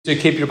Do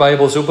keep your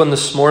Bibles open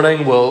this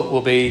morning.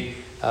 We'll be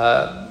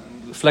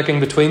flicking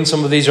between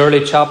some of these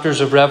early chapters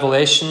of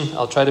Revelation.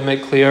 I'll try to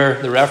make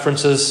clear the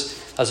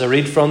references as I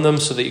read from them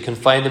so that you can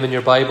find them in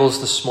your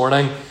Bibles this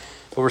morning.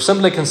 But we're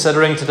simply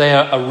considering today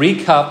a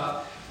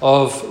recap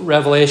of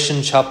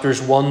Revelation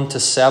chapters 1 to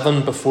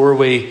 7 before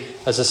we,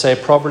 as I say,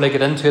 properly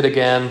get into it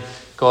again,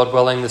 God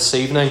willing, this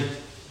evening.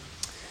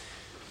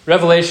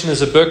 Revelation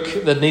is a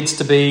book that needs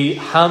to be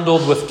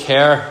handled with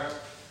care.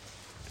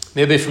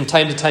 Maybe from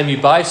time to time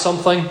you buy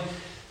something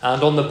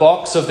and on the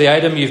box of the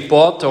item you've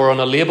bought or on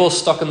a label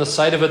stuck on the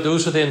side of it,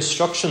 those are the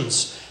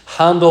instructions.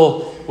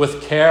 Handle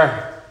with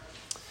care.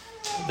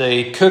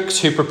 The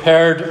cooks who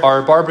prepared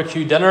our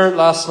barbecue dinner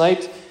last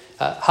night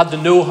had to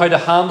know how to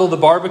handle the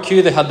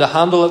barbecue. They had to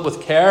handle it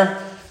with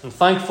care. And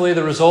thankfully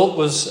the result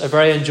was a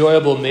very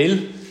enjoyable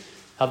meal.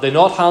 Had they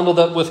not handled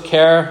it with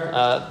care,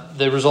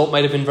 the result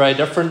might have been very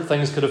different.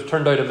 Things could have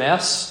turned out a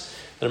mess.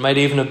 There might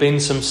even have been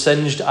some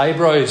singed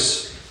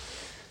eyebrows.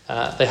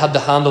 They had to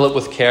handle it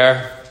with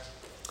care.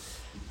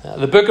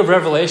 The book of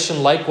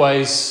Revelation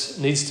likewise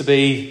needs to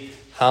be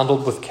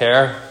handled with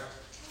care.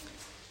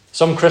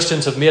 Some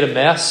Christians have made a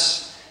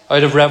mess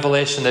out of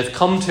Revelation. They've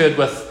come to it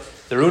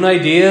with their own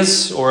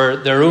ideas or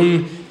their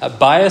own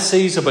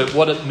biases about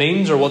what it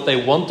means or what they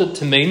want it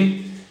to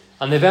mean.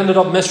 And they've ended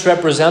up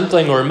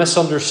misrepresenting or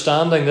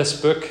misunderstanding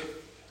this book.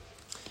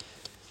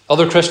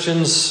 Other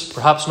Christians,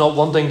 perhaps not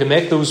wanting to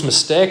make those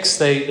mistakes,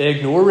 they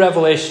ignore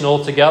Revelation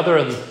altogether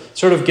and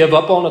sort of give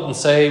up on it and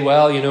say,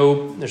 well, you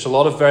know, there's a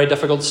lot of very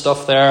difficult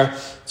stuff there.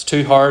 It's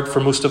too hard for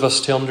most of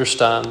us to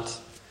understand.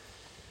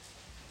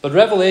 But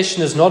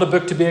Revelation is not a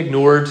book to be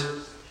ignored,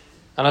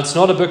 and it's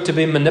not a book to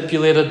be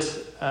manipulated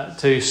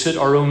to suit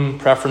our own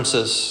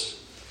preferences.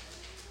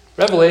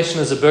 Revelation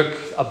is a book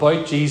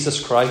about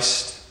Jesus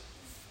Christ.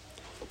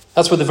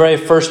 That's what the very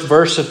first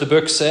verse of the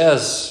book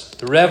says.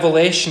 The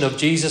revelation of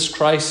Jesus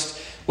Christ,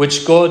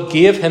 which God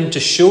gave him to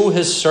show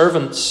his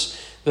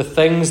servants the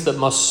things that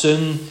must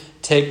soon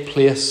take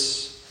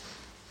place.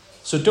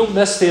 So don't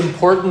miss the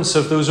importance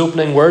of those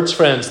opening words,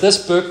 friends.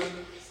 This book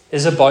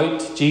is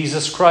about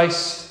Jesus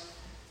Christ.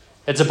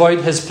 It's about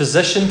his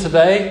position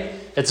today.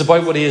 It's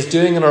about what he is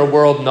doing in our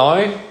world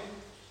now.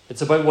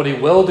 It's about what he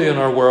will do in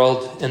our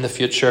world in the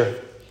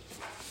future.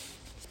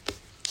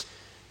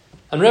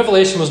 And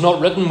Revelation was not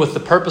written with the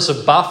purpose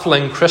of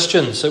baffling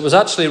Christians. It was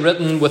actually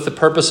written with the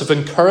purpose of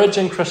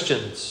encouraging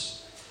Christians.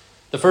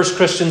 The first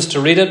Christians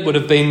to read it would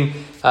have been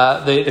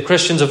the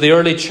Christians of the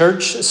early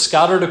church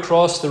scattered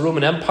across the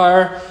Roman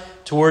Empire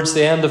towards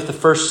the end of the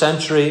 1st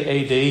century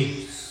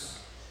AD.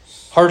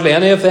 Hardly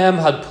any of them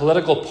had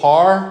political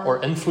power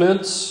or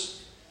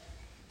influence.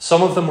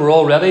 Some of them were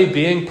already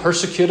being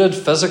persecuted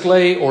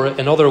physically or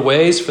in other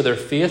ways for their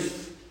faith.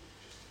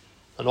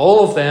 And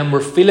all of them were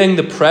feeling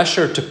the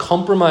pressure to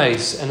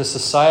compromise in a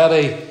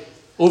society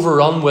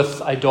overrun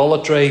with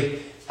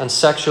idolatry and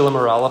sexual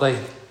immorality.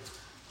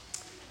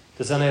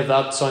 Does any of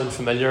that sound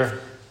familiar?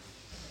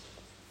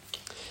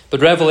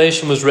 But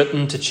Revelation was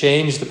written to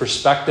change the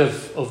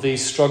perspective of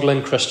these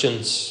struggling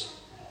Christians.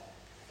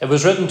 It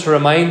was written to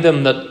remind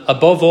them that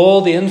above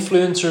all the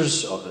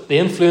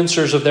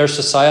influencers of their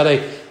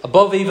society,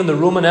 above even the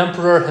Roman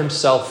Emperor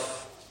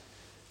himself,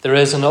 there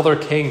is another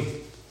king,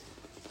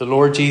 the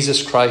Lord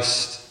Jesus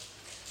Christ.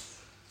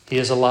 He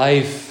is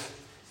alive,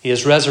 he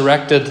is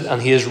resurrected,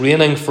 and he is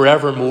reigning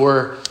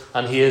forevermore,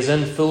 and he is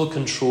in full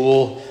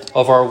control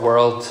of our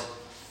world.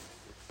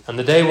 And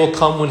the day will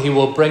come when he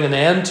will bring an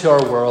end to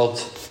our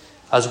world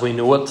as we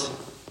know it.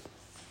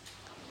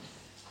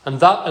 And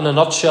that, in a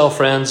nutshell,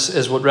 friends,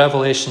 is what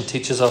Revelation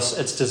teaches us.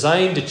 It's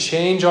designed to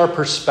change our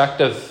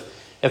perspective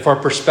if our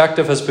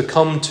perspective has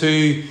become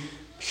too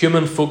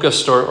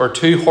human-focused or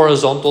too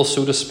horizontal,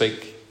 so to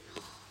speak.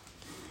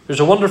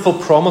 There's a wonderful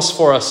promise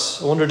for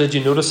us. I wonder, did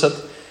you notice it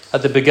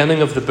at the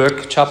beginning of the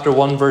book, chapter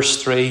 1,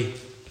 verse 3?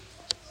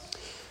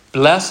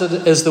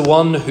 Blessed is the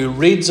one who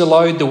reads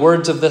aloud the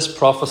words of this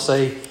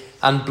prophecy,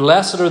 and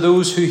blessed are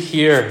those who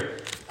hear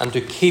and to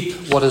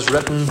keep what is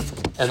written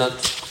in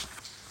it.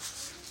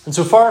 And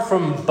so far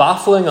from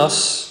baffling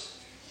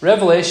us,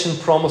 Revelation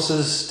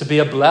promises to be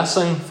a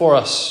blessing for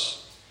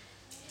us,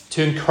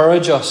 to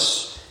encourage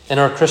us in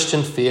our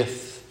Christian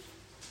faith.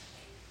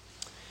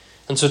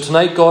 And so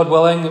tonight, God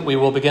willing, we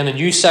will begin a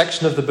new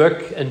section of the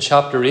book in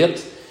chapter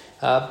 8.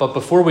 But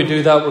before we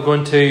do that, we're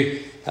going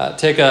to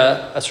take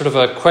a sort of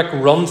a quick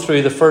run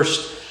through the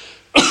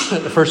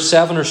first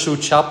 7 or so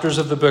chapters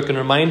of the book and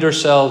remind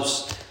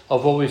ourselves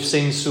of what we've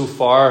seen so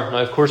far. Now,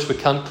 of course, we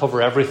can't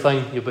cover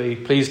everything. You'll be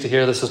pleased to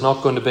hear this is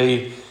not going to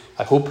be,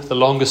 I hope, the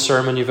longest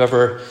sermon you've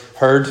ever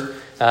heard,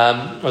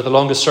 or the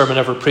longest sermon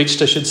ever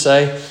preached, I should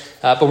say.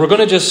 But we're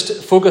going to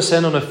just focus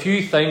in on a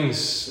few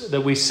things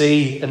that we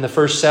see in the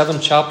first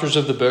 7 chapters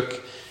of the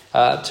book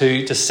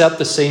to set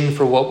the scene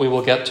for what we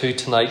will get to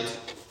tonight.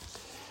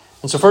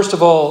 And so first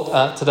of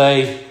all,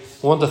 today,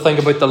 I want to think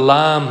about the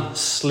Lamb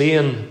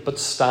slain but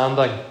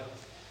standing.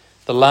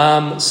 The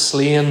Lamb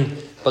slain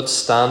but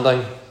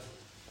standing.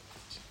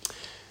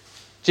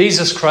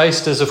 Jesus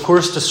Christ is, of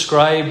course,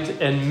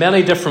 described in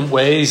many different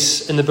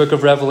ways in the book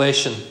of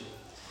Revelation.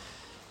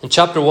 In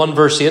chapter 1,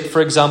 verse 8,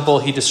 for example,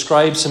 he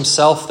describes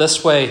himself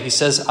this way. He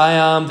says, I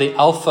am the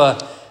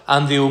Alpha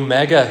and the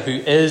Omega, who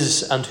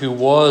is and who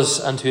was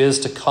and who is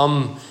to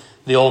come,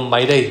 the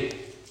Almighty.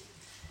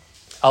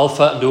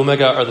 Alpha and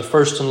Omega are the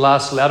first and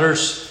last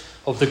letters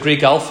of the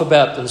Greek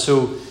alphabet. And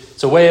so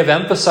it's a way of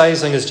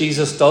emphasizing, as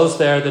Jesus does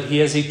there, that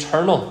he is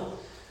eternal,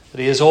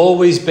 that he has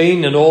always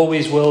been and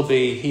always will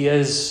be. He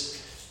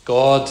is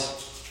God.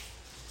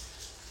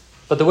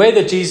 But the way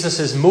that Jesus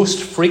is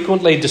most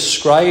frequently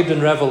described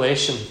in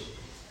Revelation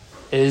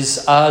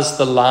is as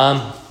the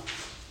Lamb.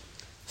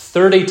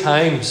 30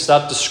 times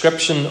that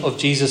description of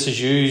Jesus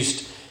is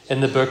used in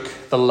the book,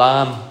 the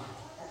Lamb.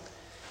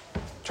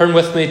 Turn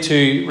with me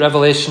to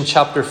Revelation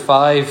chapter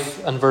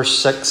 5 and verse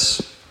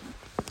 6.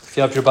 If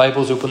you have your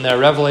Bibles open there,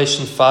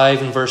 Revelation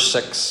 5 and verse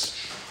 6.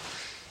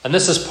 And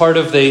this is part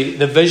of the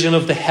vision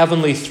of the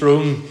heavenly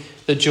throne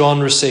that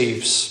John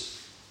receives.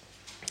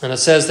 And it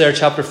says there,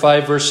 chapter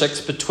 5, verse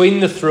 6,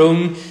 between the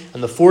throne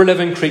and the 4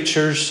 living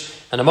creatures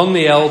and among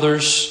the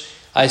elders,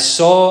 I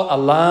saw a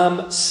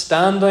lamb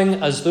standing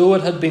as though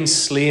it had been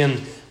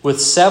slain,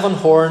 with 7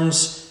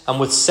 horns and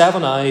with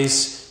 7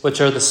 eyes, which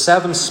are the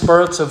 7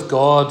 spirits of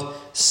God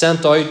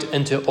sent out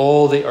into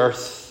all the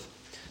earth.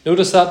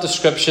 Notice that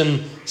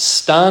description,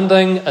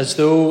 standing as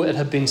though it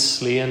had been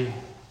slain.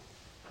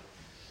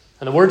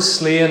 And the word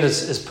slain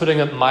is putting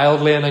it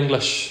mildly in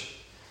English.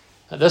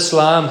 This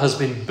lamb has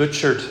been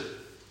butchered.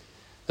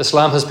 This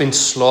lamb has been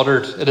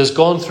slaughtered. It has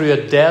gone through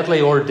a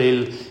deadly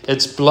ordeal.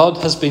 Its blood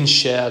has been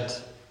shed.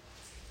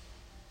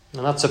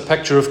 And that's a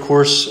picture, of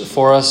course,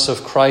 for us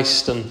of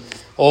Christ and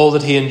all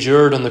that he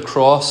endured on the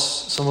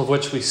cross, some of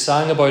which we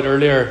sang about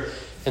earlier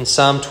in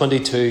Psalm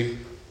 22.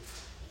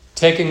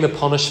 Taking the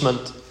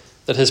punishment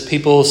that his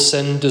people's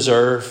sin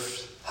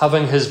deserved,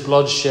 having his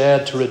blood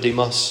shed to redeem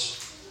us.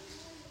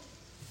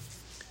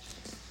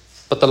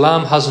 But the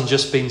lamb hasn't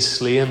just been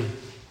slain.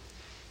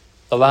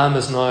 The lamb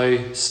is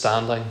now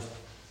standing.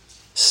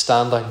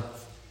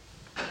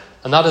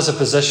 And that is a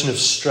position of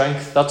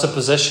strength. That's a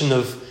position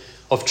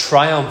of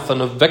triumph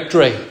and of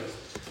victory.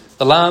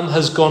 The lamb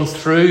has gone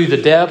through the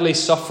deadly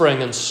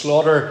suffering and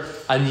slaughter,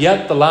 and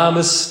yet the lamb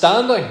is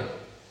standing.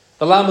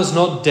 The lamb is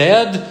not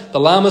dead. The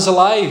lamb is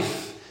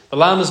alive. The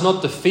lamb is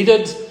not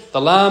defeated.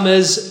 The lamb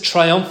is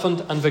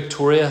triumphant and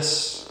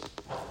victorious.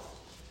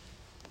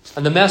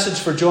 And the message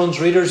for John's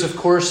readers, of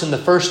course, in the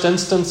first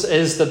instance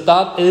is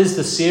that is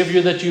the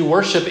Saviour that you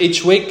worship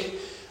each week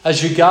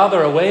as you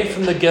gather away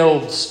from the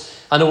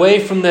guilds and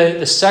away from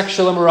the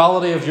sexual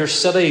immorality of your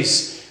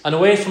cities and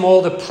away from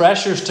all the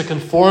pressures to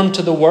conform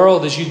to the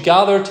world. As you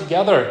gather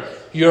together,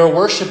 you're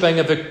worshipping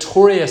a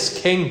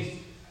victorious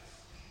King.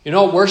 You're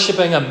not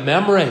worshipping a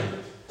memory.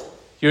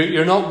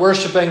 You're not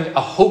worshipping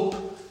a hope,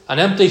 an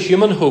empty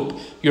human hope.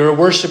 You're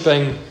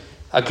worshipping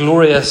a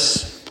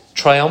glorious,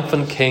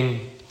 triumphant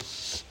King.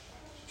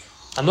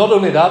 And not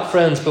only that,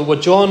 friends, but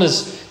what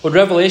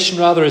Revelation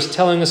is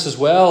telling us as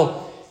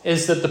well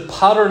is that the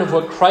pattern of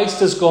what Christ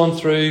has gone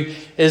through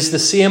is the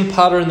same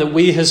pattern that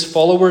we, his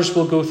followers,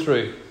 will go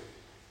through.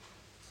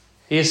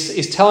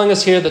 He's telling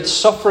us here that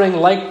suffering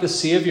like the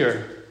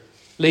Saviour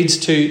leads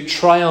to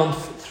triumph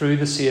through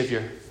the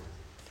Saviour.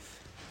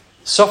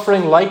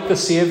 Suffering like the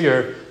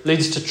Saviour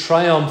leads to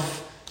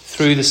triumph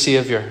through the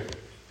Saviour.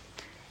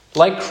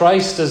 Like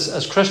Christ,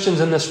 as Christians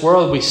in this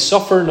world, we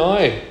suffer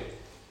now,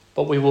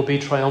 but we will be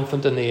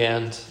triumphant in the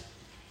end.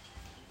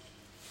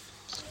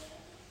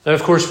 Now,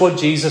 of course, what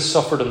Jesus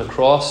suffered on the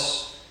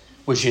cross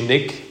was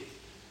unique.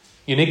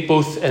 Unique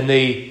both in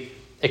the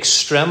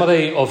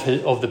extremity of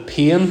the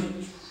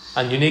pain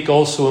and unique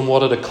also in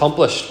what it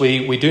accomplished.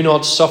 We do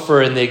not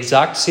suffer in the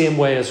exact same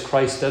way as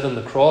Christ did on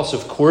the cross.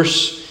 Of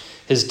course,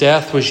 his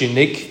death was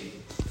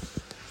unique.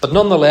 But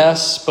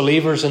nonetheless,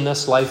 believers in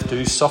this life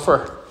do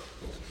suffer.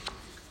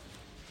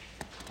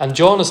 And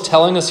John is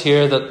telling us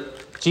here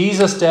that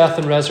Jesus' death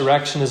and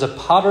resurrection is a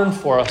pattern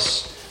for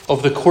us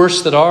of the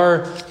course that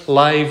our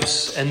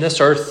lives in this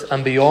earth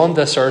and beyond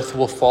this earth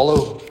will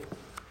follow.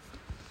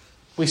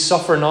 We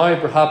suffer now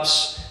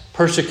perhaps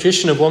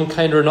persecution of one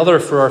kind or another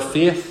for our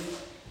faith.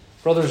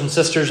 Brothers and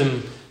sisters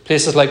in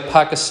places like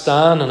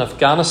Pakistan and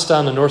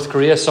Afghanistan and North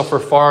Korea suffer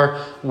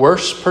far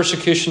worse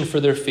persecution for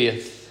their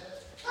faith.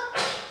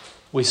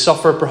 We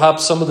suffer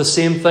perhaps some of the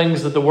same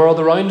things that the world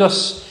around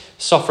us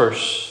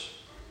suffers.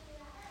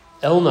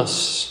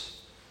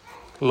 Illness,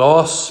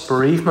 loss,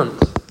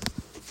 bereavement.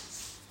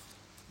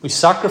 We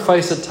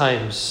sacrifice at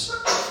times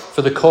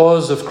for the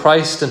cause of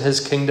Christ and his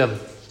kingdom.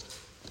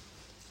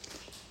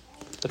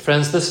 But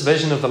friends, this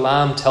vision of the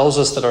Lamb tells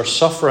us that our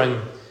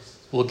suffering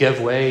will give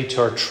way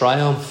to our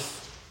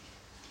triumph.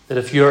 That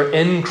if you're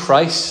in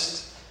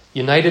Christ,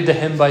 united to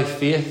him by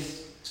faith,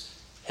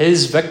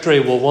 his victory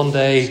will one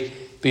day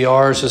be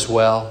ours as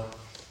well.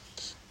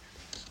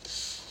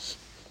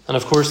 And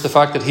of course, the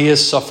fact that he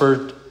has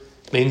suffered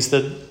means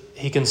that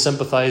he can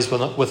sympathize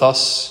with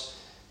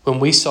us when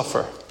we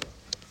suffer.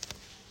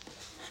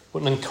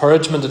 What an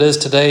encouragement it is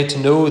today to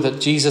know that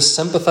Jesus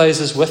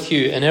sympathizes with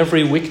you in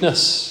every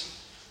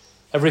weakness,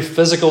 every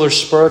physical or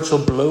spiritual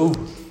blow,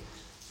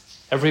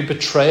 every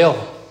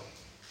betrayal,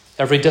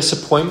 every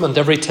disappointment,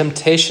 every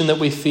temptation that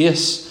we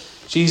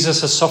face.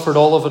 Jesus has suffered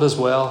all of it as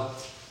well,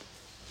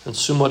 and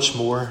so much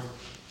more.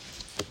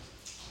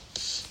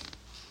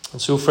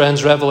 And so,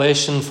 friends,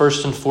 Revelation,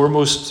 first and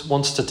foremost,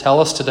 wants to tell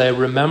us today,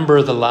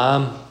 remember the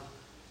Lamb,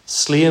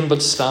 slain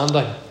but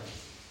standing,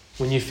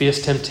 when you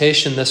face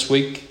temptation this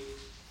week.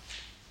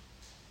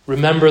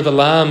 Remember the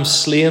Lamb,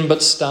 slain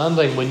but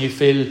standing, when you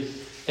feel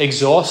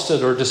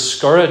exhausted or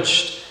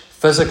discouraged,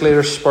 physically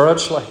or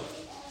spiritually.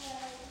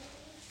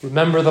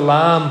 Remember the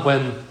Lamb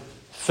when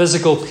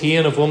physical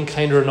pain of one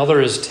kind or another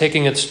is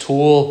taking its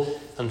toll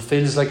and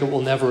feels like it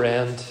will never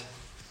end.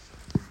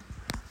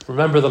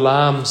 Remember the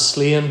Lamb,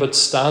 slain but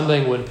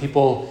standing, when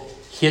people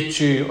hate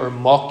you or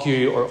mock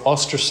you or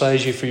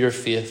ostracize you for your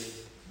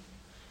faith.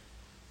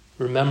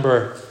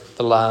 Remember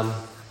the Lamb.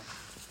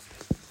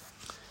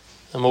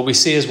 And what we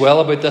see as well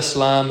about this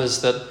Lamb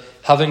is that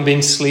having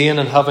been slain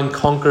and having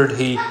conquered,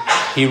 he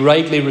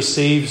rightly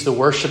receives the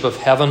worship of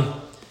heaven.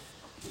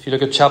 If you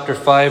look at chapter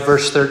 5,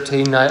 verse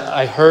 13,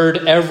 I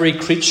heard every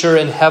creature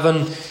in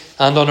heaven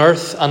and on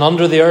earth and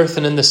under the earth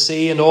and in the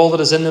sea and all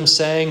that is in them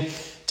saying,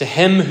 to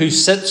him who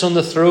sits on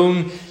the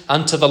throne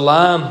and to the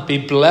Lamb be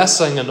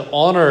blessing and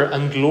honour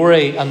and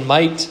glory and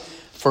might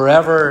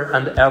forever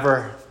and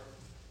ever.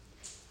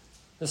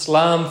 This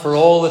Lamb, for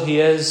all that he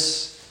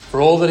is, for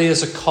all that he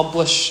has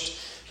accomplished,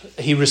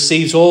 he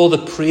receives all the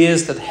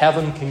praise that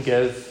heaven can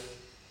give.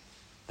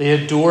 They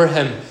adore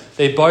him.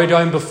 They bow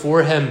down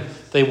before him.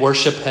 They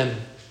worship him.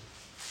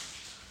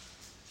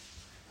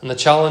 And the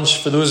challenge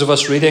for those of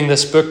us reading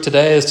this book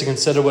today is to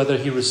consider whether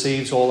he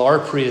receives all our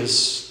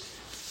praise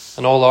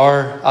and all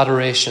our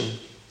adoration.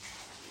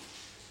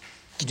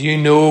 Do you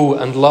know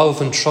and love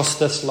and trust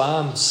this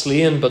Lamb,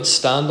 slain but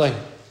standing?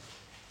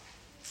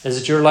 Is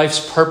it your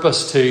life's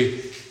purpose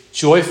to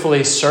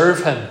joyfully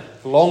serve him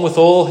along with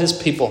all his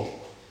people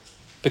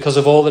because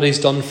of all that he's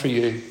done for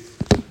you?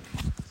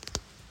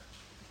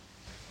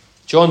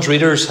 John's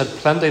readers had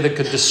plenty that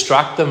could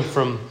distract them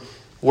from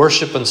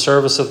worship and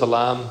service of the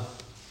Lamb,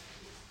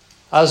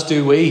 as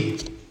do we.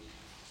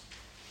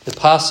 The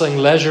passing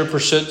leisure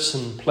pursuits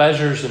and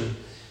pleasures and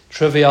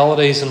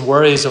trivialities and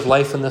worries of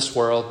life in this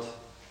world,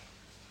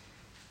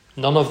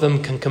 none of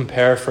them can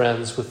compare,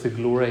 friends, with the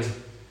glory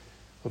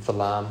of the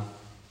Lamb.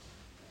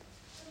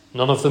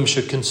 None of them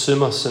should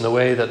consume us in the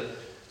way that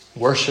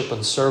worship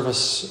and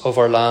service of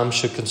our Lamb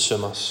should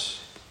consume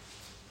us.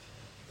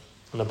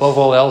 And above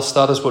all else,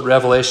 that is what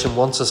Revelation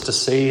wants us to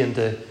see and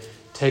to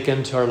take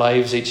into our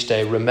lives each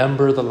day.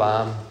 Remember the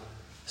Lamb,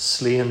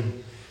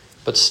 slain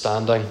but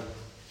standing.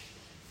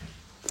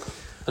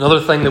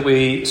 Another thing that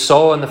we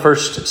saw in the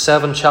first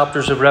 7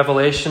 chapters of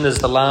Revelation is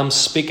the Lamb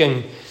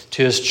speaking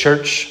to his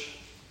church.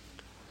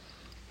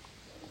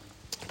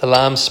 The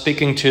Lamb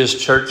speaking to his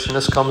church, and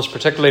this comes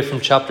particularly from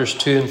chapters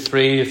 2 and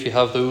 3, if you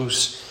have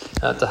those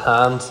at the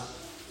hand.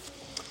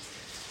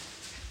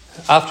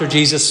 After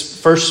Jesus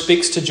first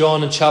speaks to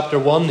John in chapter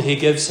 1, he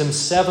gives him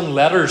 7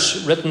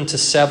 letters written to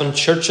 7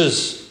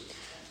 churches.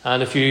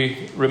 And if you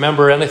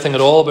remember anything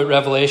at all about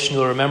Revelation,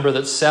 you'll remember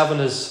that 7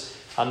 is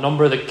a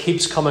number that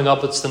keeps coming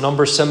up. It's the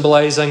number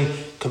symbolizing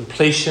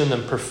completion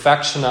and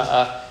perfection,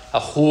 a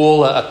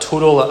whole, a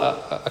total,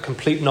 a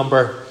complete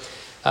number.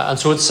 And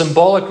so it's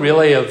symbolic,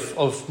 really,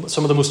 of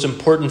some of the most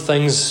important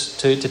things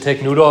to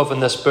take note of in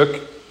this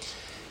book.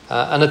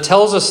 And it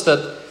tells us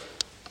that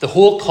the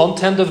whole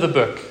content of the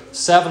book,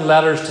 7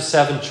 letters to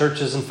 7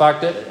 churches, in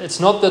fact, it's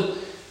not that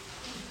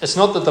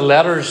the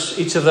letters,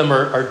 each of them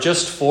are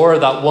just for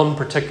that one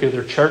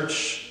particular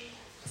church.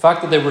 The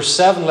fact that there were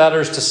 7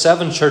 letters to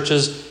 7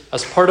 churches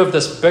as part of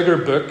this bigger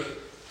book,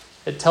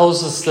 it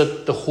tells us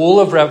that the whole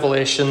of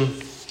Revelation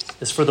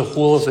is for the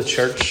whole of the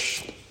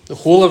church. The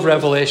whole of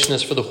Revelation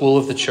is for the whole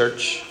of the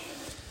church.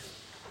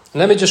 And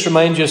let me just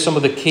remind you of some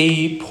of the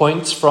key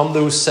points from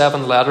those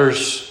 7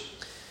 letters.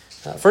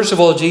 First of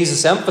all,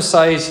 Jesus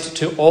emphasized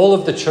to all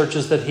of the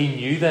churches that he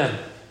knew them.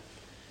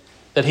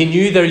 That he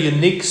knew their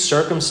unique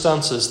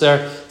circumstances,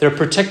 their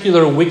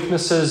particular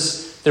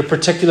weaknesses, their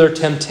particular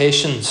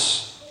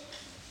temptations.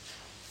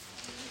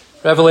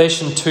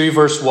 Revelation 2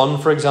 verse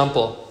 1, for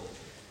example.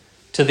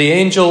 To the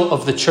angel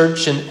of the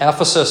church in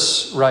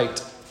Ephesus write.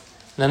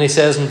 And then he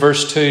says in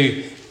verse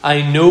 2,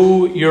 I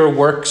know your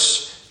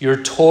works,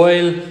 your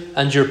toil,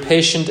 and your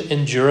patient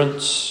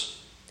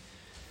endurance.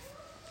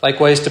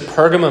 Likewise to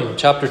Pergamum,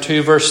 chapter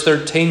 2 verse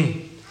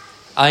 13.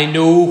 I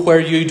know where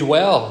you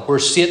dwell, where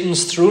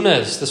Satan's throne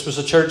is. This was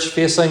a church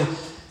facing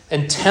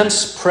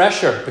intense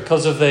pressure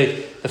because of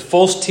the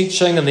false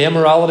teaching and the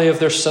immorality of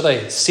their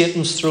city.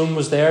 Satan's throne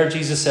was there,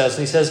 Jesus says.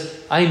 And he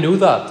says, I know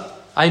that.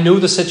 I know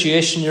the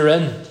situation you're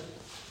in.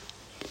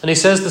 And he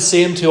says the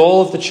same to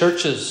all of the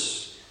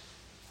churches.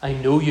 I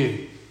know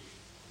you.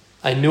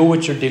 I know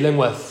what you're dealing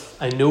with.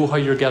 I know how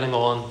you're getting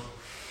on.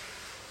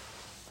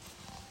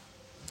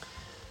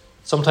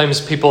 Sometimes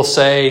people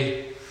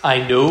say, I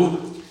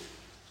know.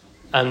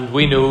 And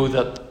we know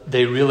that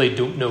they really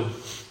don't know.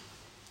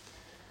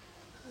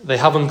 They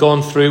haven't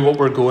gone through what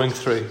we're going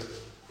through.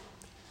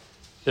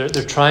 They're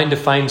trying to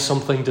find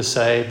something to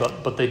say,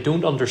 but they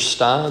don't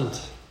understand.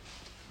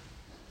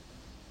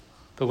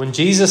 But when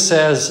Jesus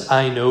says,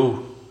 I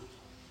know,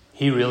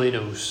 he really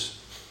knows.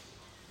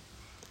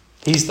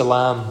 He's the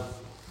Lamb,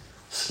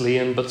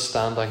 slain but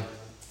standing,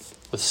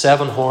 with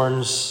 7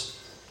 horns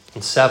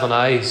and 7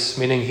 eyes,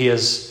 meaning he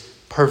has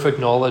perfect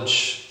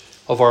knowledge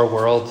of our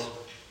world.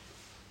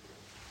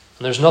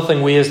 And there's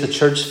nothing we as the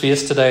church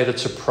face today that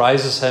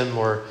surprises him,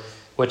 or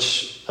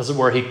which, as it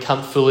were, he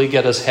can't fully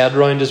get his head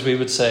round, as we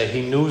would say.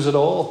 He knows it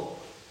all.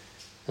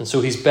 And so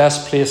he's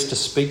best placed to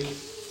speak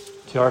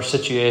to our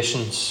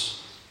situations.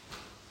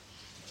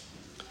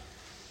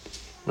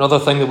 Another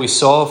thing that we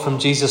saw from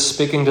Jesus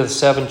speaking to the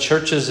 7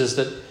 churches is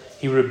that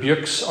he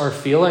rebukes our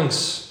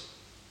feelings.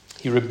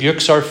 He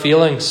rebukes our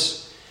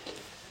feelings.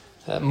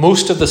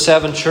 Most of the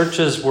 7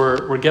 churches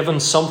were given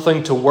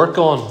something to work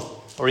on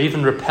or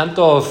even repent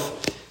of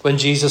when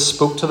Jesus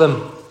spoke to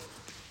them.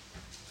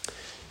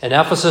 In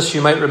Ephesus,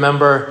 you might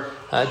remember,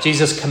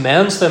 Jesus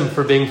commends them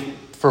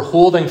for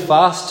holding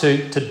fast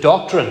to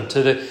doctrine,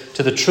 to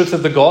the truth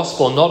of the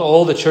gospel. Not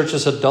all the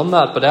churches had done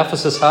that, but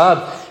Ephesus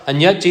had.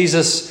 And yet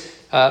Jesus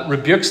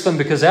rebukes them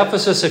because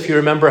Ephesus, if you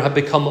remember, had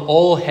become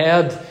all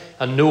head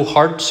and no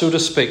heart, so to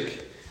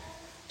speak.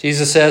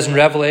 Jesus says in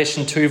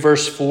Revelation 2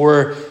 verse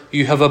 4,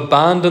 you have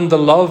abandoned the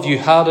love you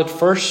had at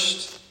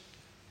first.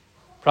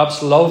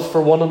 Perhaps love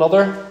for one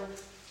another,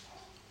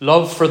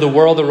 love for the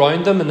world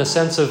around them in the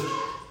sense of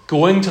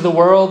going to the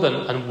world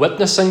and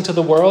witnessing to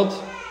the world.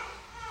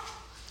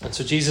 And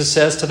so Jesus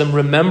says to them,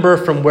 remember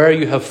from where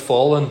you have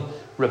fallen,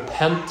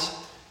 repent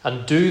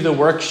and do the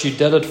works you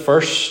did at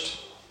first.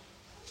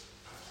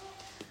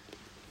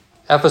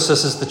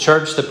 Ephesus is the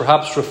church that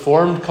perhaps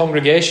Reformed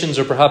congregations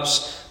are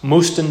perhaps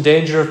most in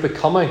danger of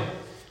becoming.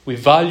 We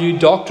value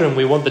doctrine.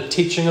 We want the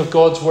teaching of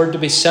God's word to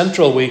be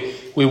central. We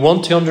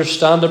want to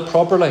understand it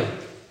properly.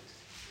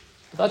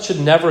 But that should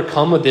never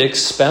come at the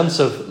expense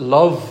of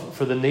love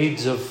for the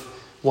needs of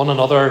one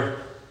another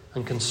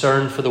and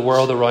concern for the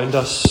world around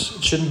us.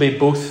 It shouldn't be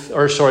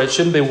it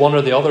shouldn't be one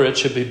or the other. It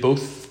should be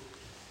both.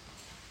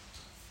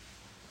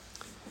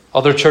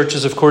 Other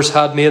churches, of course,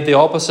 had made the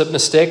opposite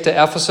mistake to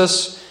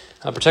Ephesus.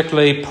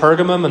 Particularly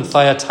Pergamum and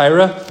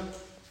Thyatira.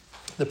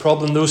 The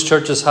problem those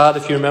churches had,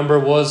 if you remember,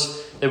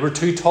 was they were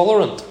too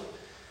tolerant.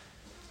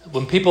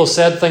 When people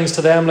said things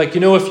to them like,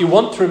 if you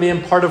want to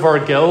remain part of our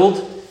guild,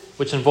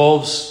 which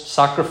involves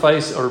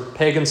sacrifice or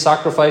pagan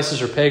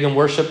sacrifices or pagan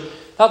worship,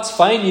 that's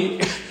fine.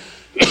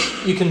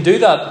 You can do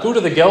that. Go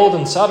to the guild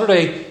on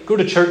Saturday, go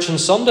to church on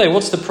Sunday.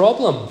 What's the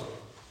problem?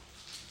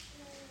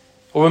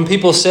 Or when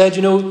people said,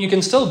 you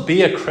can still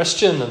be a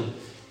Christian and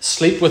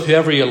sleep with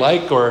whoever you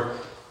like, or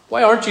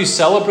why aren't you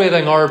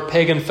celebrating our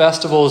pagan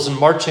festivals and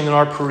marching in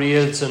our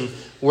parades and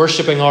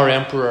worshipping our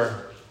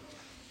emperor?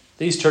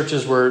 These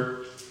churches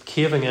were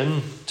caving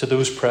in to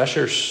those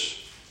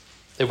pressures.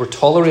 They were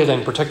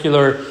tolerating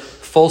particular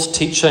false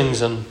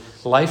teachings and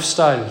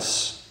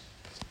lifestyles.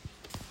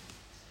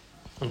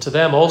 And to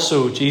them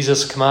also,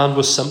 Jesus' command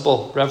was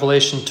simple.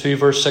 Revelation 2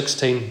 verse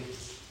 16.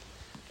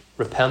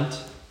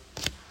 Repent.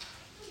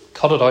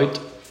 Cut it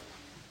out.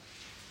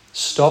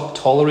 Stop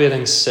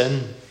tolerating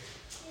sin,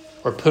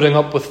 or putting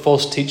up with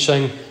false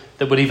teaching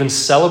that would even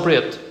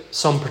celebrate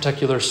some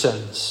particular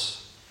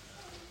sins.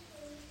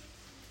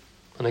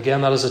 And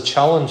again, that is a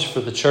challenge for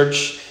the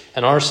church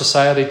in our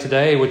society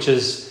today, which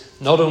is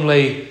not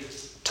only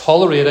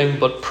tolerating,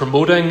 but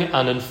promoting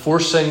and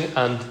enforcing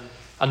and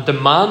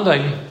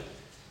demanding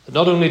that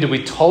not only do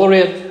we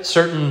tolerate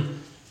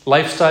certain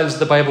lifestyles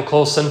the Bible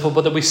calls sinful,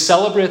 but that we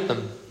celebrate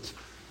them.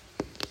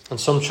 And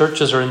some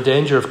churches are in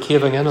danger of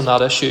caving in on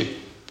that issue.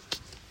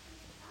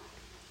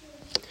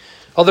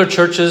 Other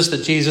churches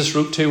that Jesus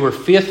wrote to were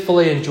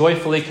faithfully and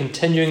joyfully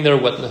continuing their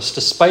witness,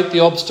 despite the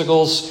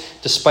obstacles,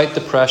 despite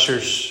the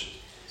pressures.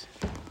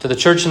 To the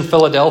church in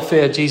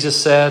Philadelphia, Jesus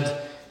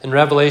said in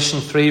Revelation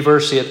 3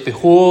 verse 8,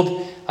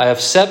 behold, I have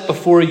set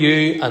before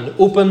you an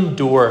open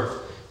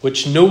door,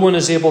 which no one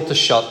is able to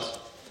shut.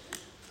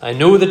 I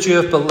know that you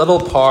have but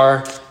little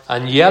power,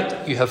 and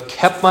yet you have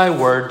kept my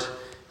word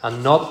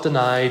and not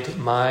denied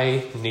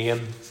my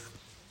name.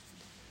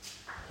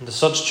 And to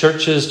such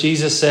churches,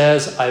 Jesus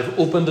says, I've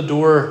opened a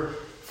door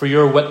for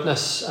your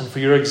witness and for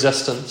your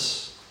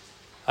existence.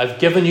 I've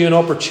given you an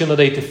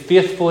opportunity to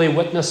faithfully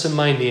witness in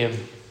my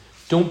name.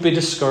 Don't be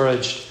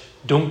discouraged.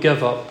 Don't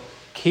give up.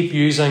 Keep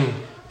using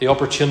the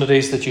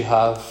opportunities that you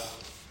have.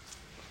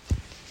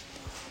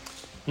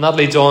 And that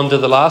leads on to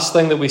the last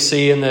thing that we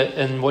see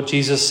in what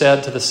Jesus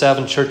said to the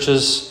 7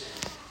 churches,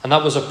 and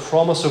that was a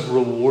promise of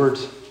reward,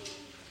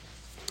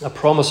 a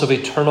promise of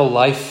eternal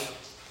life.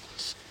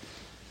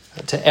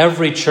 To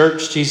every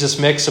church, Jesus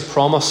makes a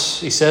promise.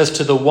 He says,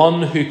 to the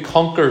one who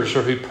conquers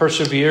or who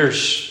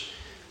perseveres.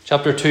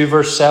 Chapter 2,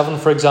 verse 7,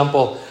 for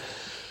example.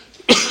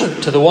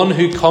 To the one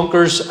who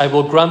conquers, I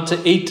will grant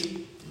to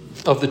eat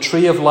of the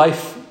tree of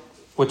life,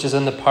 which is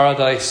in the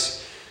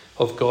paradise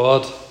of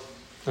God.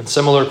 And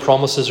similar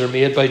promises are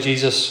made by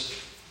Jesus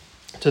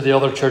to the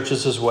other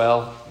churches as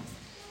well.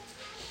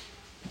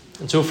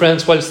 And so,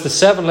 friends, whilst the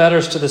 7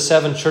 letters to the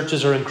 7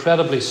 churches are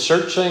incredibly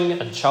searching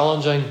and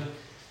challenging,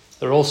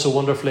 they're also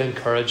wonderfully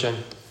encouraging.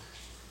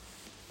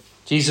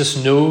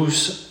 Jesus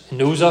knows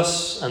knows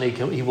us, and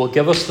He will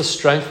give us the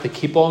strength to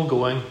keep on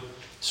going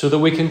so that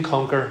we can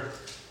conquer,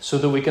 so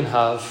that we can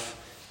have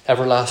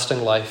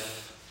everlasting life.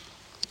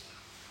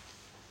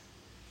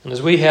 And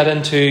as we head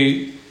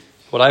into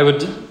what I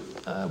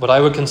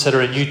would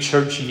consider a new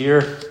church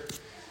year,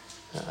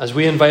 as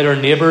we invite our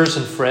neighbours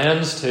and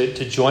friends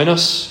to join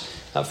us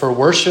for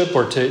worship,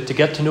 or to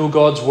get to know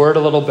God's Word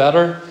a little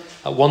better,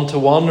 at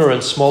one-to-one or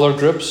in smaller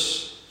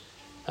groups,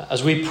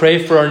 as we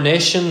pray for our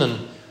nation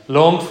and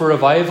long for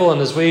revival,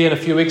 and as we, in a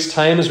few weeks'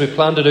 time, as we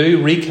plan to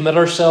do, recommit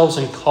ourselves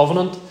in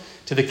covenant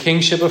to the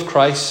kingship of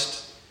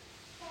Christ,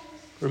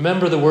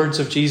 remember the words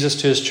of Jesus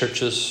to His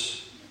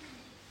churches.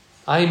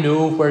 I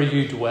know where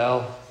you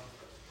dwell.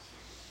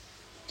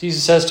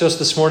 Jesus says to us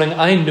this morning,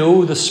 I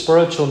know the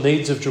spiritual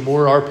needs of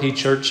Dromore RP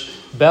Church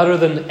better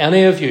than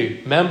any of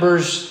you,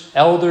 members,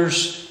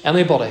 elders,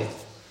 anybody.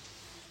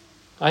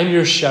 I'm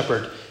your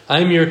shepherd.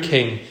 I'm your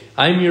king.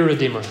 I'm your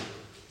redeemer.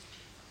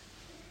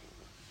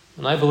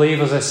 And I believe,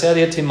 as I said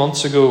 18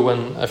 months ago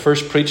when I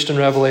first preached in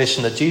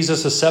Revelation, that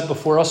Jesus has set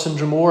before us in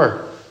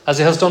Dromore, as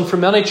He has done for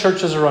many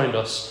churches around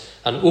us,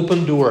 an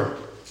open door.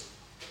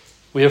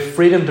 We have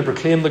freedom to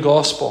proclaim the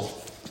gospel.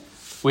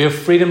 We have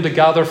freedom to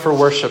gather for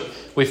worship.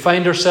 We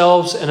find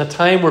ourselves in a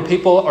time where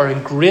people are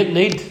in great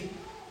need,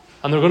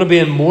 and they're going to be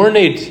in more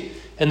need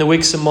in the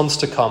weeks and months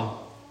to come.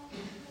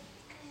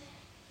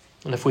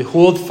 And if we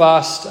hold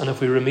fast and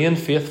if we remain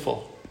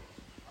faithful,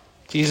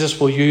 Jesus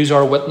will use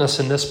our witness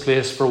in this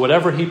place for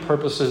whatever He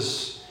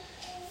purposes,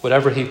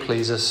 whatever He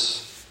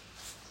pleases.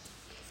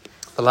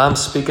 The Lamb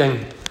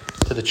speaking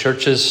to the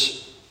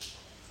churches.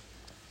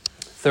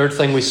 Third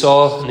thing we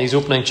saw in these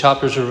opening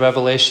chapters of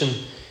Revelation,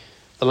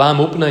 the Lamb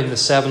opening the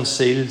 7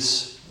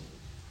 seals.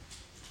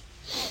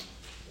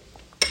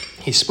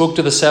 He spoke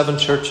to the 7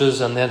 churches,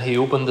 and then He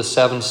opened the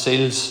 7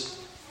 seals.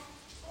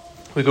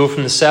 We go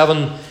from the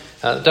 7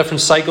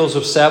 different cycles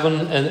of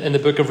 7 in the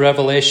book of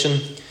Revelation.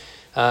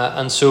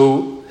 And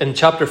so in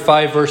chapter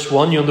 5 verse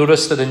 1, you'll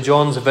notice that in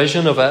John's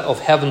vision of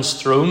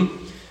heaven's throne,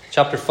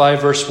 chapter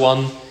 5 verse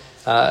 1,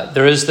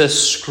 there is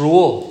this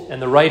scroll in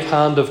the right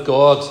hand of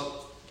God.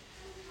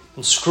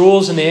 And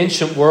scrolls in the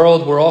ancient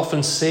world were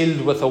often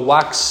sealed with a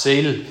wax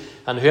seal,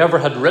 and whoever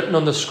had written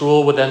on the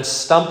scroll would then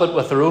stamp it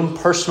with their own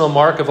personal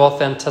mark of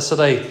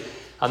authenticity.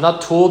 And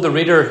that told the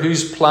reader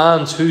whose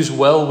plans, whose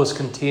will was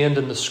contained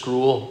in the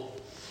scroll.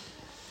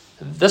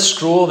 This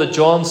scroll that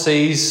John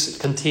sees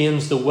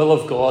contains the will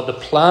of God, the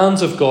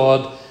plans of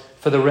God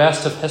for the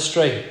rest of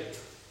history.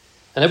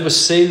 And it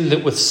was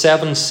sealed with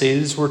 7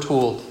 seals, we're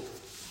told.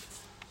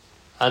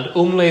 And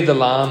only the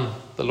Lamb,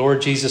 the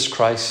Lord Jesus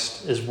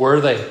Christ, is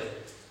worthy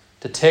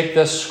to take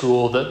this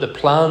scroll, the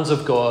plans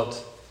of God,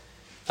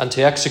 and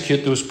to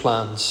execute those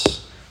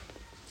plans.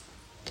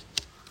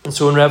 And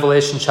so in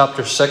Revelation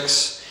chapter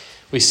 6,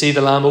 we see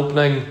the Lamb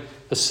opening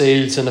the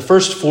seals. And the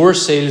first 4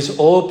 seals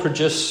all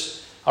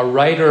produce a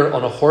rider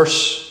on a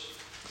horse.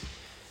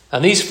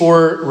 And these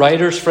 4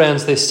 riders,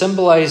 friends, they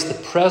symbolize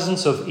the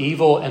presence of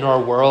evil in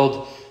our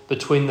world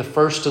between the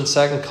first and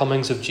second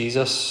comings of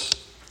Jesus.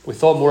 We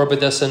thought more about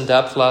this in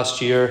depth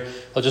last year.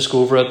 I'll just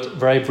go over it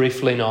very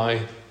briefly now.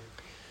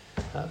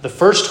 The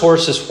first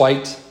horse is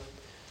white.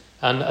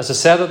 And as I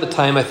said at the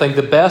time, I think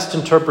the best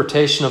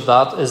interpretation of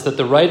that is that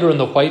the rider on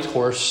the white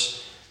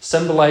horse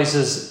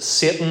symbolizes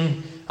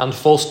Satan and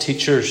false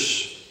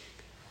teachers,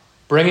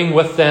 bringing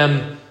with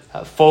them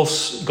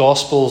false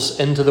gospels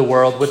into the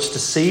world, which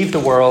deceive the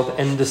world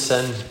into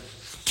sin.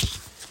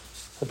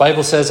 The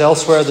Bible says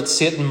elsewhere that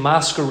Satan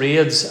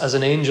masquerades as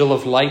an angel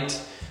of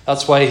light.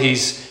 That's why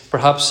he's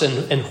perhaps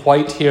in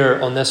white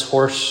here on this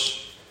horse.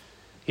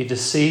 He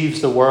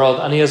deceives the world,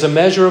 and he has a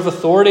measure of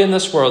authority in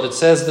this world. It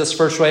says this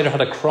first rider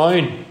had a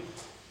crown.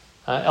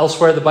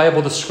 Elsewhere, the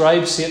Bible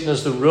describes Satan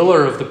as the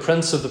ruler of the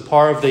prince of the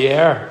power of the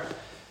air.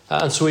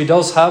 And so he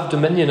does have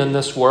dominion in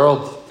this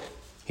world.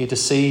 He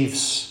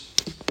deceives.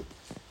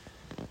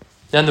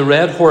 Then the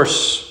red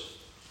horse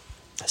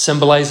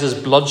symbolizes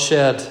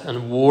bloodshed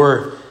and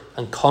war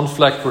and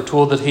conflict. We're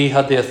told that he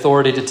had the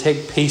authority to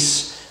take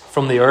peace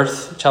from the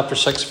earth. Chapter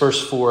 6,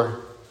 verse 4.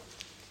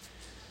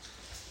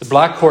 The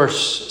black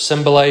horse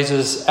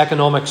symbolizes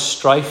economic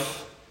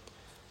strife.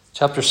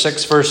 Chapter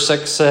 6, verse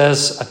 6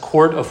 says, a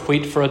quart of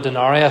wheat for a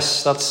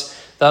denarius.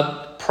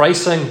 That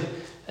pricing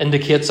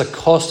indicates a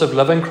cost of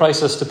living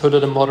crisis, to put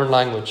it in modern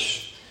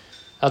language.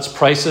 That's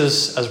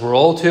prices, as we're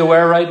all too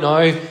aware right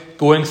now,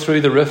 going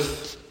through the roof.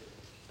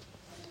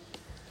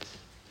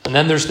 And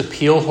then there's the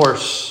pale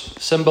horse,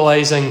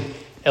 symbolizing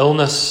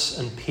illness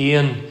and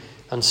pain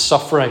and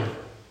suffering,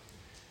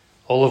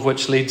 all of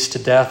which leads to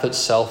death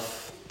itself.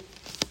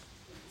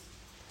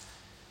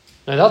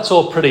 Now that's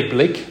all pretty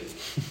bleak.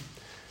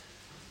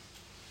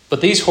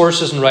 But these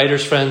horses and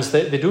riders, friends,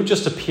 they don't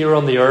just appear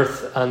on the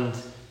earth and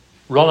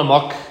run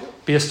amok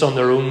based on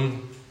their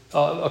own,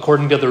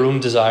 according to their own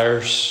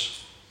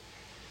desires.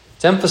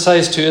 It's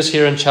emphasized to us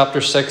here in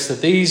chapter 6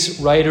 that these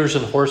riders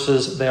and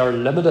horses, they are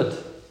limited.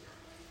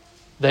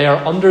 They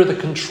are under the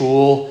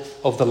control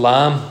of the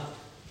Lamb.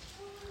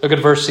 Look at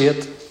verse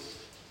 8.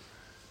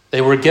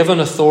 They were given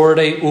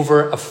authority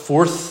over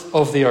 1/4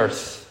 of the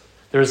earth.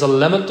 There is a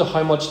limit to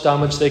how much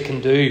damage they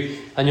can do.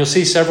 And you'll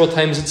see several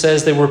times it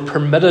says they were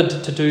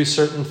permitted to do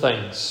certain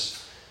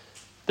things.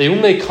 They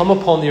only come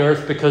upon the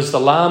earth because the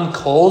Lamb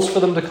calls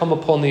for them to come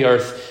upon the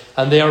earth,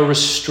 and they are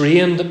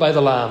restrained by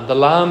the Lamb. The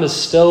Lamb is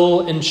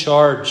still in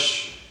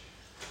charge,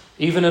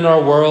 even in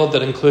our world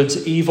that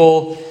includes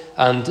evil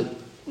and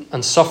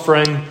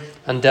suffering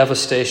and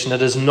devastation.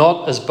 It is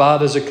not as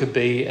bad as it could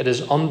be. It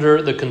is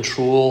under the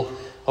control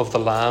of the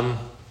Lamb.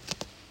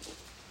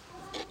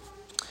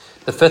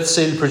 The fifth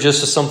seal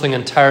produces something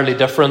entirely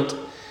different.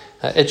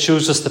 It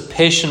shows us the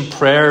patient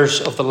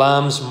prayers of the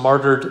Lamb's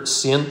martyred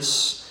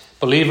saints,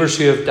 believers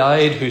who have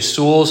died, whose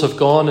souls have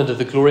gone into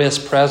the glorious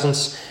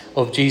presence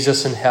of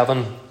Jesus in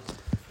heaven.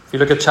 If you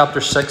look at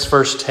chapter 6,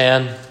 verse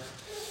 10, it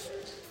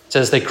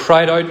says, "They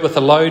cried out with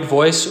a loud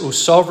voice, 'O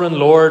sovereign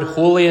Lord,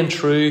 holy and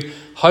true,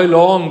 how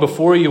long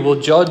before you will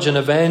judge and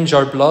avenge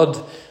our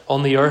blood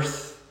on the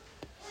earth?'"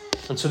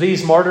 And so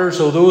these martyrs,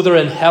 although they're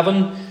in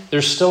heaven,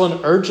 there's still an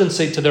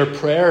urgency to their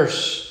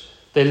prayers.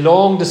 They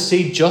long to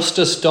see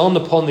justice done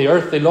upon the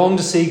earth. They long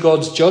to see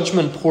God's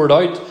judgment poured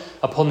out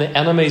upon the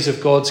enemies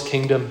of God's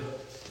kingdom.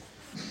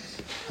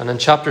 And in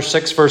chapter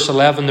 6, verse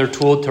 11, they're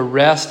told to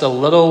rest a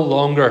little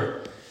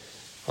longer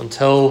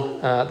until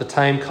the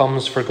time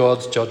comes for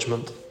God's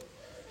judgment.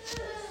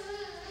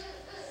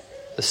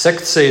 The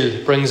sixth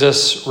seal brings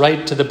us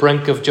right to the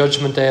brink of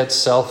Judgment Day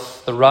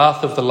itself, the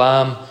wrath of the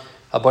Lamb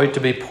about to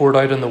be poured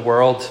out in the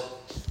world.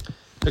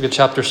 Look at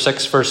chapter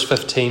 6, verse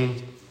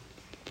 15.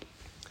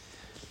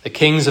 "The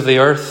kings of the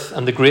earth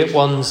and the great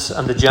ones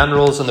and the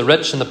generals and the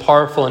rich and the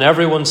powerful and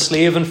everyone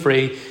slave and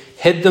free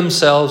hid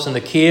themselves in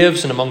the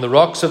caves and among the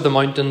rocks of the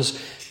mountains,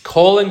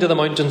 calling to the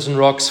mountains and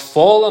rocks,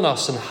 'Fall on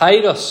us and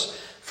hide us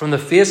from the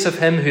face of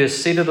him who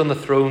is seated on the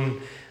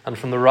throne and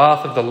from the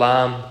wrath of the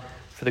Lamb,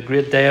 for the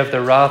great day of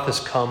their wrath is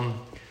come,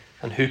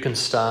 and who can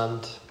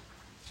stand?'"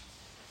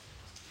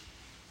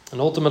 And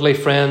ultimately,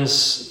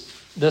 friends,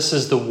 this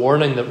is the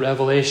warning that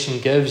Revelation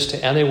gives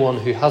to anyone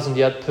who hasn't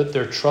yet put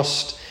their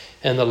trust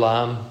in the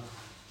Lamb.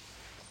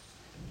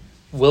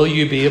 Will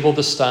you be able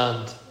to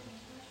stand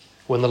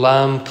when the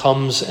Lamb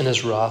comes in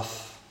his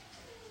wrath?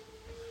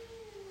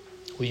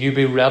 Will you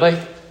be ready?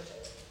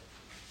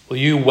 Will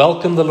you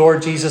welcome the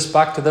Lord Jesus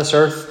back to this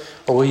earth?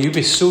 Or will you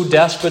be so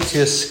desperate to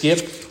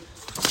escape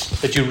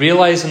that you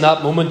realize in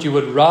that moment you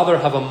would rather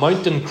have a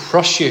mountain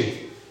crush you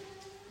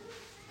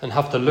than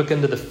have to look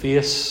into the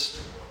face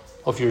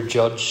of your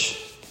judge,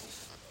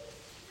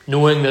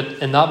 knowing that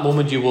in that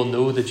moment you will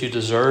know that you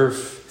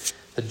deserve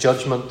the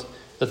judgment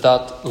that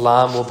that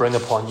Lamb will bring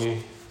upon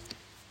you?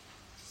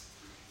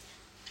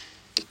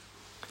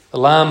 The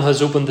Lamb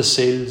has opened the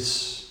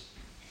seals.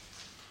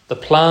 The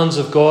plans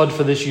of God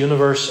for this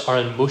universe are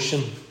in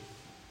motion,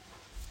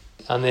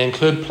 and they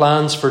include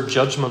plans for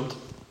judgment,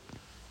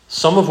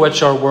 some of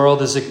which our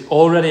world is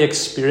already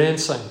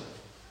experiencing.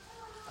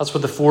 That's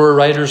what the four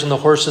riders and the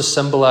horses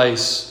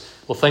symbolize.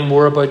 We'll think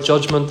more about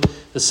judgment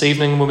this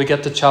evening when we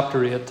get to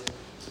chapter 8.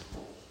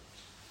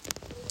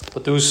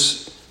 But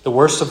the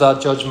worst of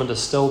that judgment is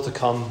still to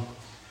come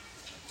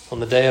on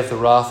the day of the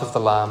wrath of the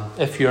Lamb.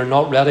 If you're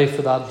not ready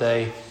for that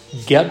day,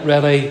 get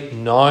ready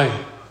now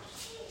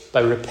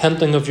by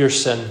repenting of your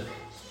sin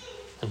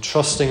and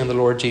trusting in the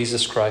Lord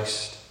Jesus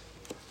Christ.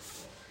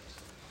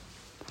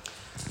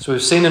 So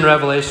we've seen in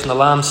Revelation the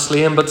Lamb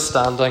slain but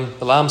standing,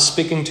 the Lamb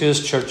speaking to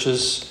his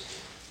churches,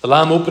 the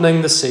Lamb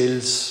opening the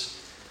seals,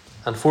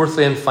 and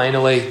fourthly and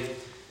finally,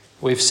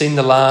 we've seen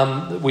that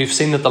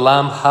the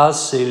Lamb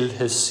has sealed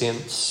his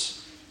saints.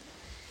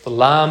 The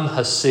Lamb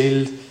has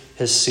sealed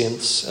his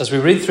saints. As we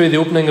read through the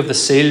opening of the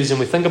seals and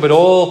we think about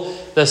all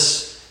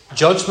this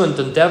judgment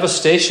and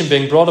devastation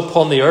being brought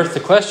upon the earth, the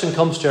question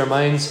comes to our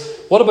minds,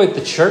 what about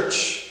the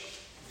church?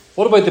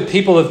 What about the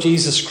people of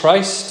Jesus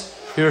Christ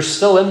who are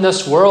still in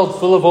this world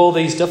full of all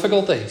these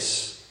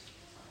difficulties?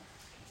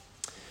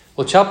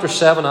 Well, chapter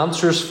 7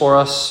 answers for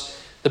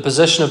us the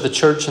position of the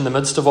church in the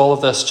midst of all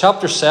of this.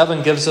 Chapter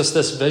 7 gives us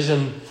this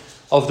vision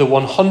of the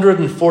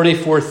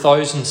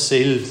 144,000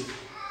 sealed.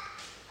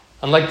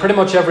 And like pretty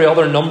much every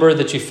other number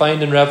that you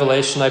find in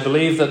Revelation, I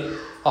believe that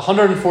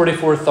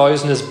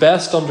 144,000 is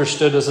best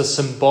understood as a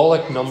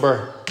symbolic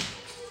number.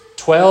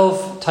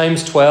 12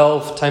 times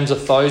 12 times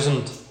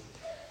 1,000.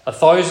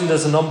 1,000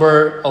 is a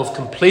number of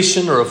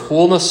completion or of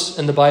wholeness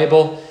in the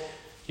Bible.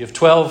 You have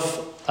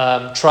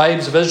 12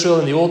 tribes of Israel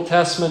in the Old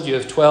Testament. You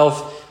have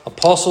 12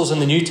 apostles in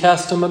the New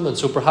Testament. And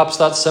so perhaps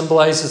that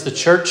symbolizes the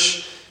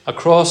church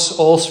across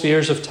all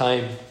spheres of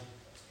time.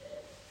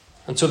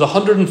 And so the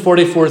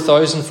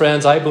 144,000,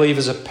 friends, I believe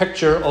is a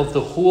picture of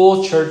the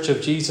whole church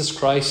of Jesus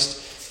Christ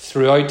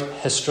throughout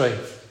history.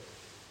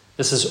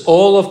 This is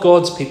all of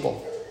God's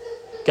people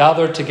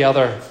gathered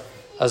together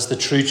as the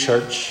true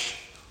church.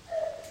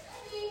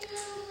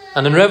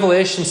 And in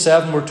Revelation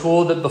 7, we're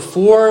told that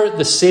before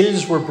the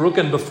seals were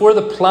broken, before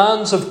the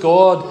plans of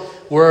God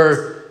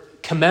were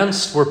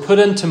commenced, were put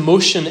into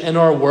motion in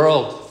our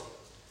world,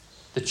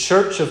 the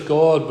church of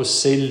God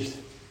was sealed.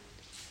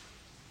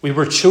 We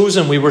were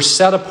chosen, we were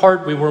set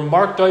apart, we were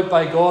marked out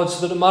by God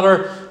so that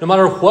no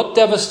matter what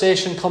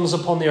devastation comes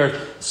upon the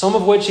earth, some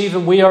of which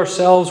even we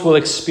ourselves will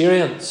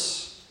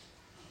experience,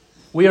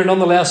 we are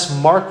nonetheless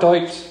marked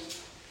out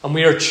and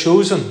we are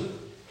chosen.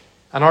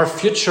 And our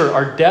future,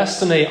 our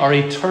destiny, our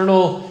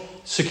eternal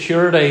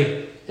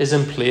security is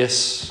in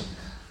place.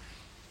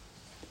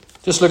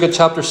 Just look at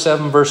chapter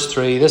 7, verse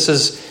 3. This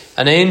is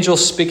an angel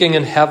speaking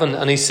in heaven,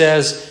 and he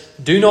says,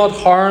 "Do not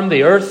harm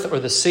the earth or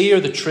the sea or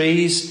the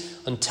trees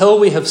until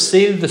we have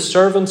sealed the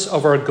servants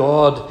of our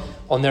God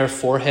on their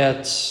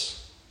foreheads."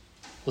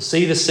 We'll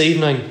see this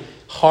evening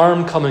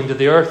harm coming to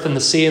the earth and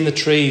the sea and the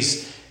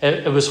trees.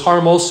 It was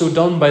harm also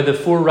done by the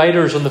 4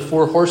 riders on the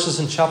 4 horses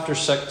in chapter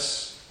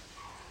 6.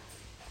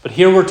 But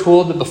here we're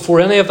told that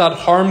before any of that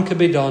harm could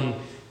be done,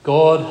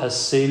 God has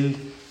sealed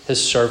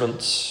his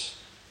servants.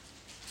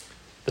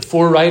 The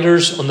 4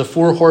 riders on the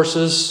 4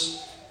 horses,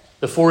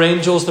 the 4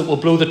 angels that will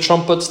blow the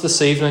trumpets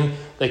this evening,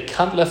 they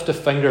can't lift a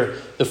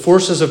finger. The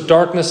forces of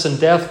darkness and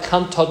death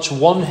can't touch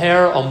one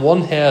hair on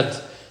one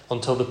head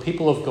until the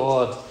people of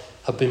God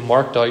have been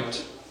marked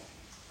out.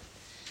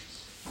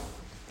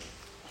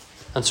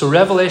 And so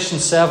Revelation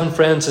 7,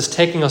 friends, is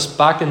taking us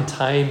back in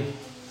time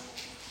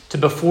to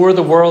before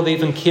the world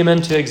even came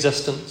into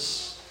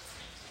existence.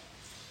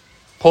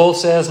 Paul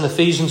says in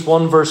Ephesians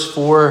 1 verse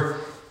 4,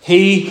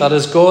 "He," that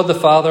is God the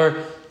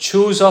Father,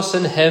 "chose us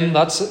in him,"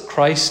 that's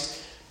Christ,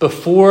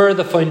 "before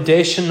the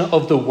foundation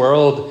of the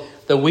world,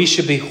 that we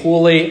should be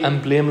holy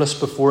and blameless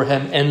before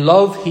him. In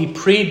love he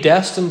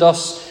predestined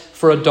us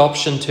for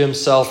adoption to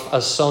himself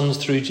as sons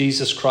through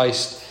Jesus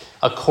Christ,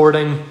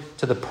 according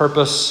to the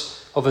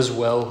purpose of his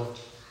will."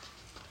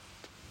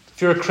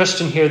 If you're a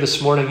Christian here this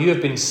morning, you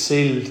have been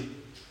sealed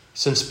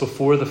since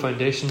before the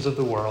foundations of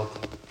the world.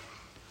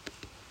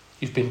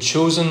 You've been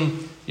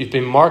chosen, you've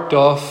been marked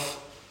off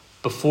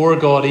before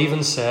God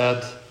even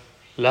said,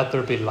 "Let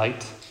there be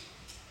light."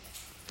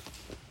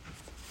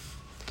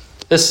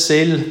 This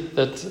seal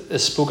that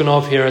is spoken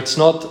of here, it's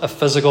not a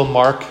physical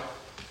mark,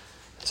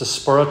 it's a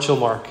spiritual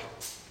mark.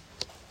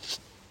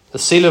 The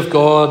seal of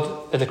God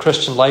in the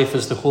Christian life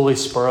is the Holy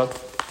Spirit,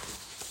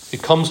 who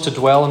comes to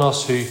dwell in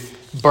us, who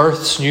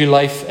births new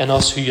life in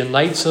us, who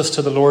unites us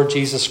to the Lord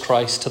Jesus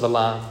Christ, to the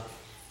Lamb.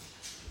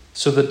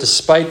 So that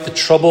despite the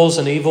troubles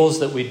and evils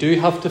that we do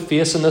have to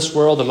face in this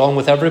world, along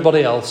with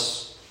everybody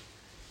else,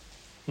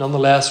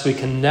 nonetheless we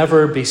can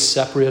never be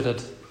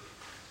separated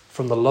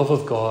from the love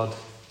of God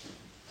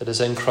that is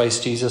in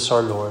Christ Jesus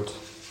our Lord.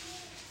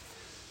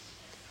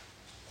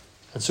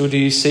 And so do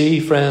you see,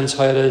 friends,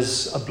 how it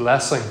is a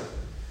blessing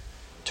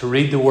to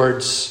read the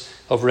words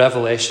of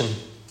Revelation?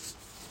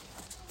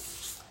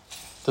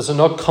 Does it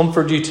not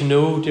comfort you to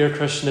know, dear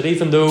Christian, that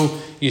even though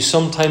you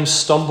sometimes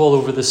stumble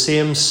over the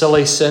same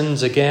silly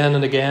sins again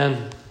and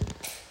again,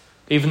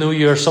 even though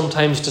you are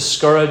sometimes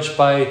discouraged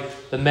by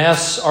the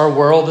mess our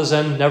world is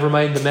in, never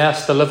mind the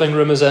mess the living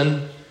room is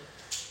in,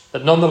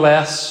 that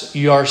nonetheless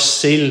you are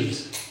sealed.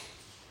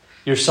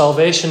 Your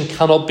salvation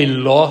cannot be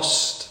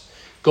lost.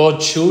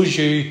 God chose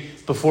you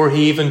before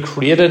he even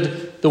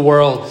created the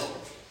world.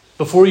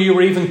 Before you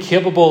were even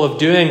capable of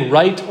doing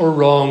right or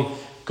wrong,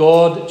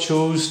 God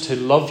chose to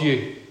love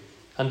you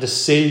and to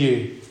seal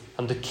you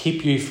and to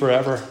keep you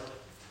forever.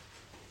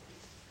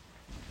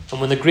 And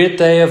when the great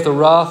day of the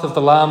wrath of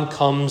the Lamb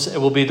comes, it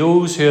will be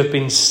those who have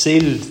been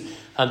sealed,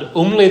 and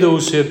only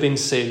those who have been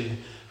sealed,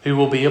 who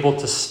will be able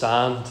to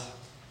stand,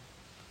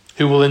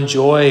 who will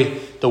enjoy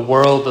the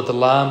world that the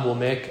Lamb will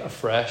make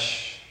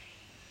afresh.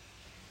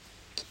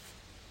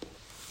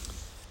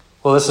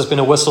 Well, this has been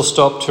a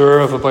whistle-stop tour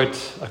of about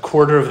a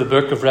quarter of the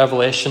book of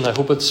Revelation. I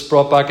hope it's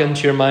brought back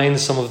into your mind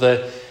some of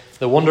the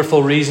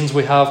wonderful reasons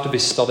we have to be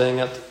studying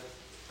it.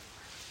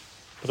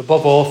 But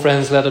above all,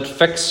 friends, let it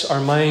fix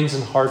our minds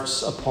and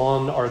hearts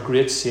upon our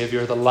great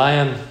Saviour, the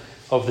Lion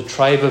of the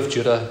tribe of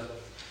Judah,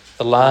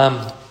 the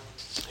Lamb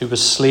who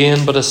was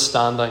slain but is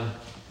standing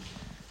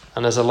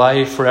and is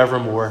alive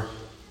forevermore.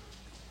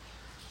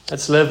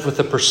 Let's live with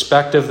the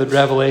perspective that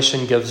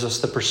Revelation gives us,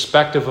 the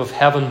perspective of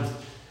heaven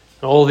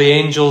and all the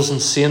angels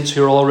and saints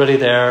who are already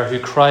there, who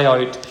cry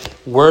out,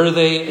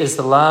 "Worthy is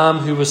the Lamb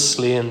who was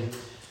slain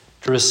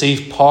to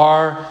receive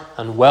power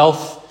and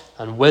wealth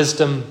and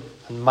wisdom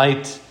and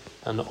might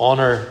and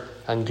honour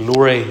and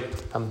glory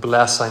and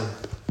blessing."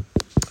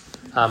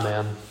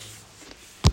 Amen.